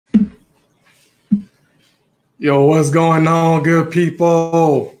Yo, what's going on, good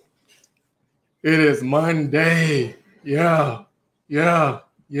people? It is Monday. Yeah, yeah.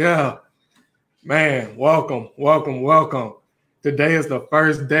 Man, welcome. Today is the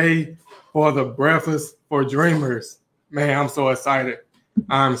first day for the Breakfast for Dreamers. Man, I'm so excited.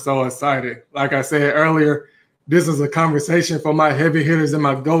 Like I said earlier, this is a conversation for my heavy hitters and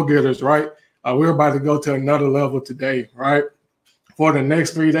my go-getters, right? We're about to go to another level today, right? For the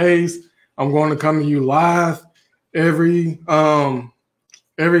next 3 days, I'm going to come to you live every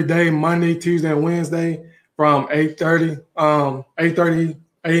day, Monday, Tuesday, and Wednesday from 8:30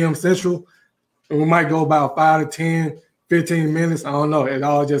 a.m. Central. And we might go about 5 to 10, 15 minutes. I don't know. It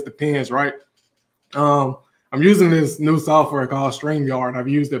all just depends, right? I'm using this new software called StreamYard. I've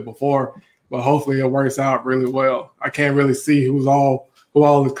used it before, but hopefully it works out really well. I can't really see who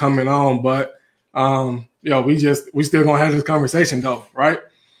all is coming on, but we still gonna have this conversation though, right?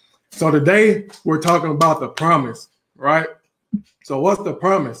 So today we're talking about the promise, right? So what's the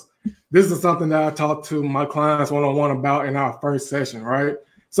promise? This is something that I talk to my clients one-on-one about in our first session, right?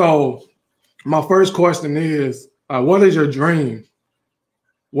 So my first question is, what is your dream?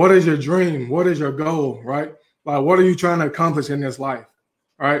 What is your dream? What is your goal, right? Like, what are you trying to accomplish in this life,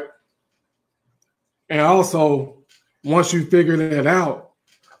 right? And also, once you figure that out,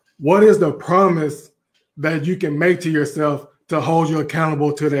 what is the promise that you can make to yourself to hold you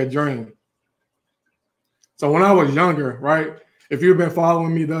accountable to that dream? So when I was younger, right, if you've been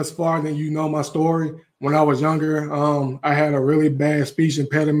following me thus far, then you know my story. When I was younger, I had a really bad speech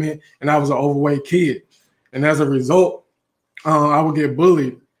impediment and I was an overweight kid. And as a result, I would get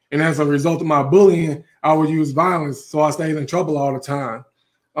bullied. And as a result of my bullying, I would use violence. So I stayed in trouble all the time.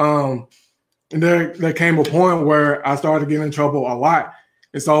 And there came a point where I started getting in trouble a lot.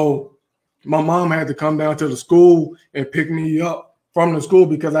 And so my mom had to come down to the school and pick me up from the school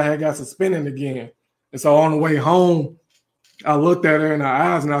because I had got suspended again. And so on the way home, I looked at her in her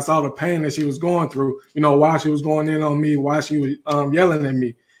eyes and I saw the pain that she was going through, why she was going in on me, why she was yelling at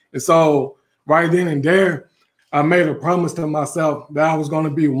me. And so right then and there, I made a promise to myself that I was going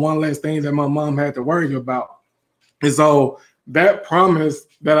to be one less thing that my mom had to worry about. And so that promise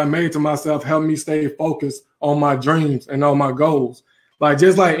that I made to myself helped me stay focused on my dreams and on my goals. Like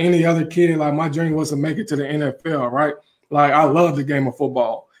just like any other kid, like my dream was to make it to the NFL, right? Like I love the game of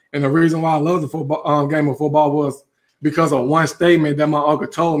football. And the reason why I love the football game of football was because of one statement that my uncle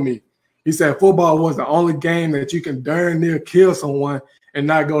told me. He said football was the only game that you can darn near kill someone and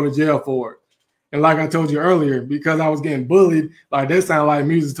not go to jail for it. And like I told you earlier, because I was getting bullied, like that sounded like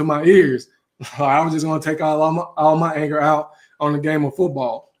music to my ears. I was just going to take all my anger out on the game of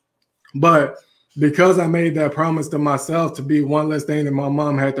football. But because I made that promise to myself to be one less thing that my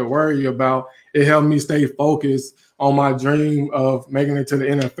mom had to worry about, it helped me stay focused on my dream of making it to the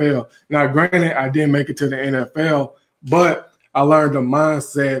NFL. Now, granted, I didn't make it to the NFL, but I learned the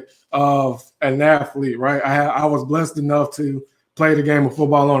mindset of an athlete, right? I was blessed enough to play the game of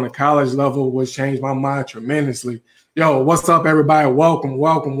football on a college level, which changed my mind tremendously. Yo, what's up, everybody? Welcome.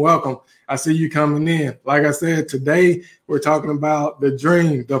 I see you coming in. Like I said, today we're talking about the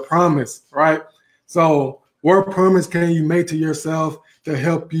dream, the promise, right? So what promise can you make to yourself to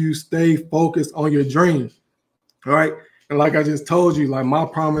help you stay focused on your dream, right? And like I just told you, like my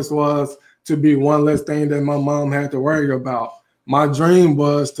promise was to be one less thing that my mom had to worry about. My dream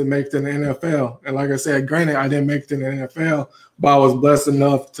was to make it to the NFL. And like I said, granted, I didn't make it to the NFL, but I was blessed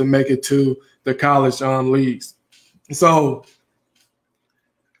enough to make it to the college leagues. So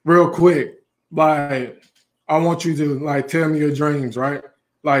real quick, like I want you to like tell me your dreams, right?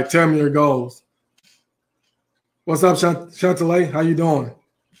 Like tell me your goals. What's up, Chantelay? How you doing?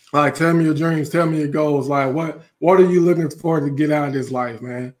 Like tell me your dreams, tell me your goals. Like what are you looking for to get out of this life,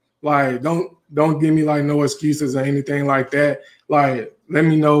 man? Like don't give me like no excuses or anything like that. Like let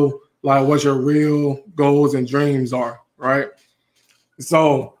me know like what your real goals and dreams are, right?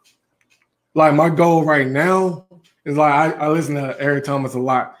 So like my goal right now is like I listen to Eric Thomas a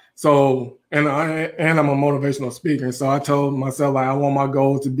lot. So and I'm a motivational speaker. And so I told myself like I want my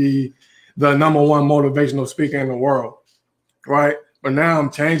goal to be the #1 motivational speaker in the world, right? But now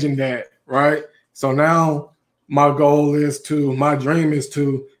I'm changing that, right? So now my dream is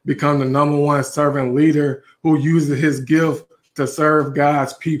to become the #1 servant leader who uses his gift to serve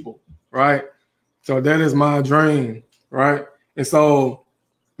God's people, right? So that is my dream, right? And so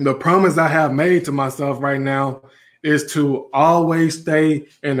the promise I have made to myself right now is to always stay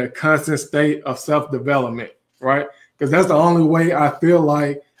in a constant state of self-development, right? Because that's the only way I feel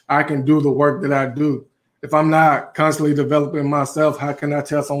like I can do the work that I do. If I'm not constantly developing myself, how can I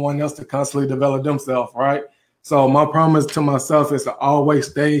tell someone else to constantly develop themselves, right? So my promise to myself is to always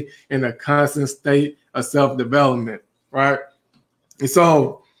stay in a constant state of self-development, right? And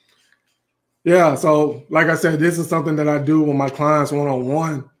so, yeah, so like I said, this is something that I do with my clients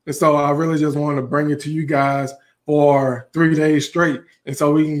one-on-one. And so I really just want to bring it to you guys for 3 days straight. And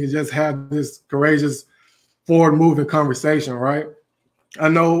so we can just have this courageous, forward-moving conversation, right? I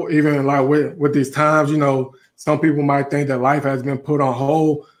know even like with these times, you know, some people might think that life has been put on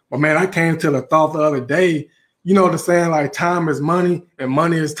hold. But man, I came to the thought the other day, you know, the saying like time is money and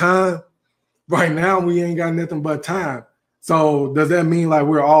money is time. Right now, we ain't got nothing but time. So does that mean like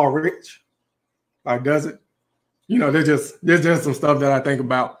we're all rich? Like, does it? You know, there's just some stuff that I think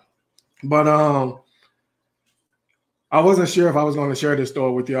about. But I wasn't sure if I was going to share this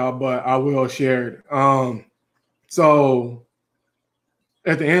story with y'all, but I will share it. So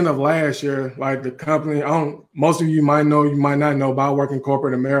at the end of last year, like the company, most of you might know, you might not know, but I work in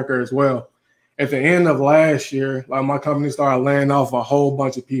corporate America as well. At the end of last year, like my company started laying off a whole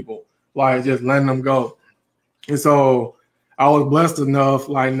bunch of people, like just letting them go. And so I was blessed enough,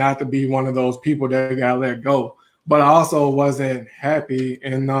 like not to be one of those people that got let go. But I also wasn't happy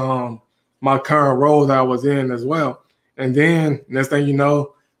in my current role that I was in as well. And then next thing you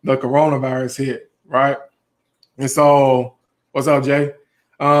know, the coronavirus hit, right? And so, what's up, Jay?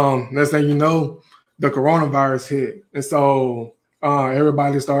 Next thing you know, the coronavirus hit. And so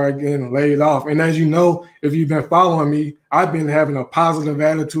everybody started getting laid off. And as you know, if you've been following me, I've been having a positive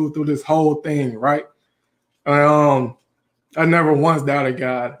attitude through this whole thing, right? I never once doubted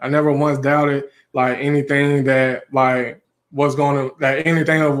God. I never once doubted like anything that like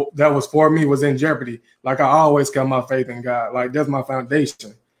anything that was for me was in jeopardy. Like I always kept my faith in God. Like that's my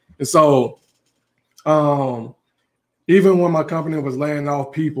foundation. And so even when my company was laying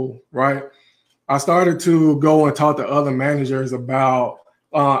off people, right, I started to go and talk to other managers about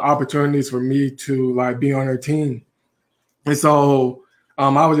opportunities for me to like be on their team. And so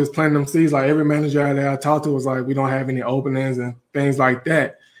I was just planting them seeds. Like every manager that I talked to was like, we don't have any openings and things like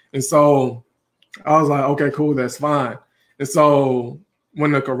that. And so I was like, okay, cool, that's fine. And so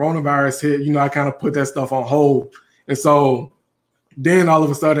when the coronavirus hit, you know, I kind of put that stuff on hold. And so then all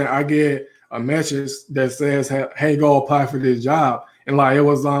of a sudden I get a message that says, hey, go apply for this job. And like it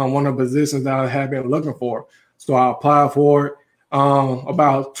was one of the positions that I had been looking for. So I applied for it.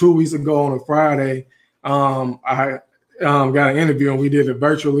 About 2 weeks ago on a Friday, I got an interview and we did it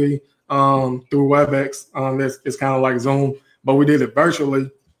virtually through WebEx. It's kind of like Zoom, but we did it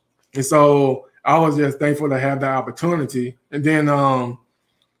virtually. And so I was just thankful to have that opportunity. And then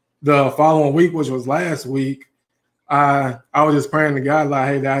the following week, which was last week, I was just praying to God, like,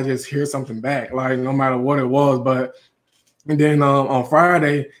 hey, did I just hear something back? Like, no matter what it was. And then on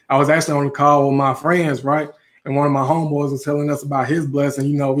Friday, I was actually on the call with my friends, right? And one of my homeboys was telling us about his blessing.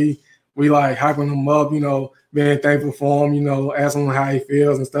 You know, we like hyping him up, you know, being thankful for him, you know, asking him how he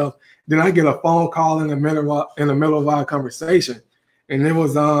feels and stuff. Then I get a phone call in the middle of our conversation. And it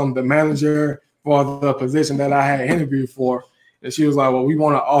was the manager for the position that I had interviewed for. And she was like, well, we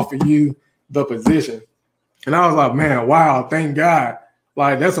want to offer you the position. And I was like, man, wow, thank God.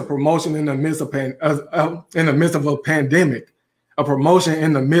 Like that's a promotion in the midst of a pandemic, a promotion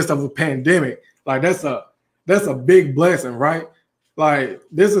in the midst of a pandemic. Like that's a big blessing, right? Like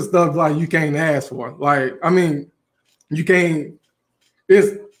this is stuff like you can't ask for. Like, I mean, you can't,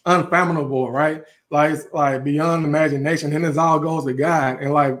 it's unfathomable, right? Like it's like beyond imagination. And it all goes to God.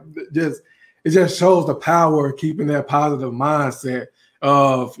 And like it just shows the power of keeping that positive mindset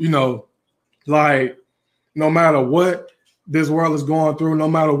of, you know, like no matter what this world is going through, no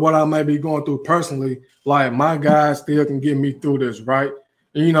matter what I may be going through personally, like my God still can get me through this, right?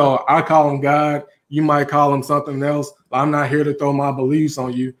 And, you know, I call him God. You might call him something else. I'm not here to throw my beliefs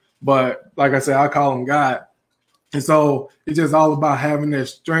on you, but like I said, I call him God. And so it's just all about having that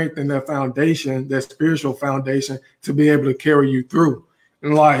strength and that foundation, that spiritual foundation to be able to carry you through.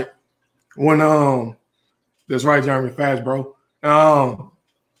 And like when that's right, Jeremy, fast, bro.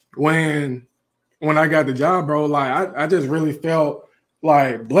 When I got the job, bro, like I just really felt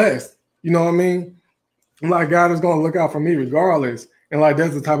like blessed. You know what I mean? Like God is gonna look out for me regardless. And like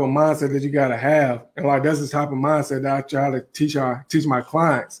that's the type of mindset that you gotta have. And like that's the type of mindset that I try to teach my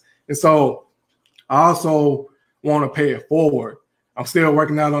clients. And so I also want to pay it forward. I'm still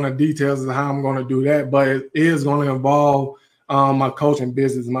working out on the details of how I'm gonna do that, but it is gonna involve my coaching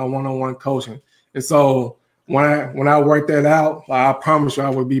business, my one-on-one coaching. And so when I work that out, like I promise you I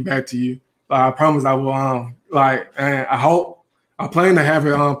will be back to you. I promise I will. And I plan to have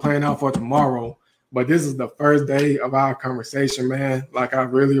it planned out for tomorrow. But this is the first day of our conversation, man. Like I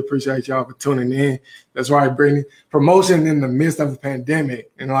really appreciate y'all for tuning in. That's right, Brittany. Promotion in the midst of a pandemic,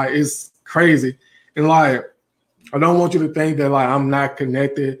 and like it's crazy. And like I don't want you to think that like I'm not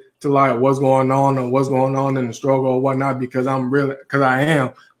connected to like what's going on and what's going on in the struggle or whatnot, because I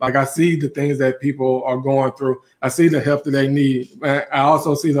am. Like, I see the things that people are going through. I see the help that they need. And I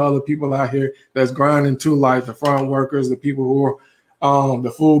also see the other people out here that's grinding too, like the front workers, the people who are the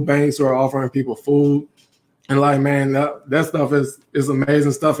food banks who are offering people food. And like, man, that stuff is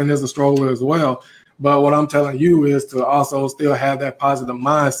amazing stuff, and it's a struggle as well. But what I'm telling you is to also still have that positive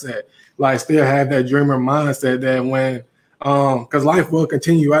mindset, like still have that dreamer mindset that when because life will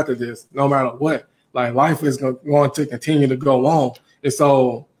continue after this, no matter what. Like, life is going to continue to go on. And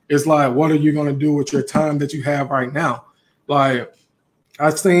so it's like, what are you going to do with your time that you have right now? Like, I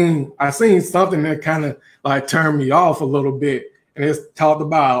seen something that kind of like turned me off a little bit. And it's talked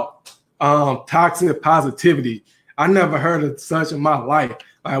about toxic positivity. I never heard of such in my life.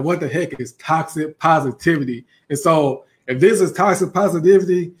 Like, what the heck is toxic positivity? And so if this is toxic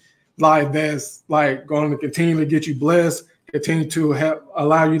positivity, like, that's like going to continue to get you blessed, continue to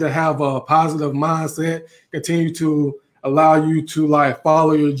allow you to have a positive mindset, continue to allow you to like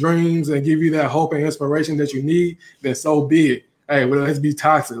follow your dreams and give you that hope and inspiration that you need, then so be it. Hey, well, let's be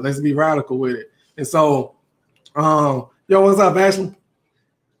toxic. Let's be radical with it. And so, yo, what's up, Ashley?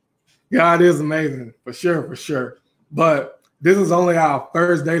 God is amazing, for sure, for sure. But this is only our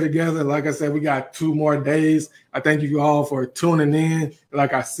first day together. Like I said, we got 2 more days. I thank you all for tuning in.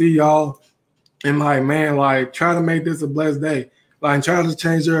 Like, I see y'all. And like, man, like, try to make this a blessed day. Like, try to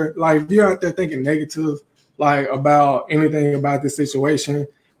change your, like, if you're out there thinking negative, like, about anything about this situation,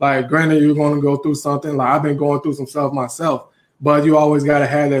 like, granted, you're going to go through something. Like, I've been going through some stuff myself, but you always got to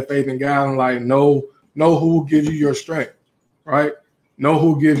have that faith in God and like, know who gives you your strength, right? Know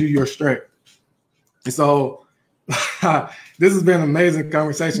who gives you your strength. And so this has been an amazing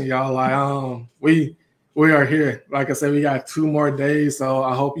conversation, y'all. Like, we are here. Like I said, we got 2 more days, so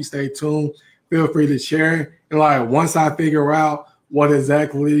I hope you stay tuned. Feel free to share. And like, once I figure out what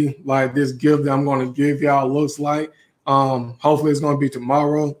exactly like this gift that I'm going to give y'all looks like, hopefully it's going to be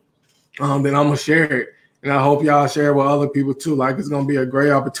tomorrow. Then I'm going to share it. And I hope y'all share it with other people too. Like, it's going to be a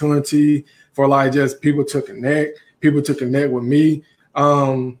great opportunity for like just people to connect with me.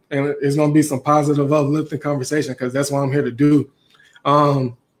 And it's going to be some positive, uplifting conversation, because that's what I'm here to do.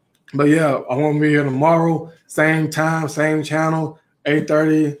 But yeah, I want to be here tomorrow, same time, same channel,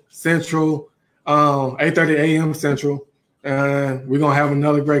 8:30 Central, 8:30 a.m. Central. And we're going to have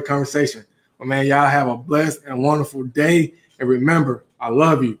another great conversation. But man, y'all have a blessed and wonderful day. And remember, I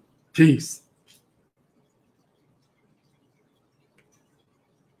love you. Peace.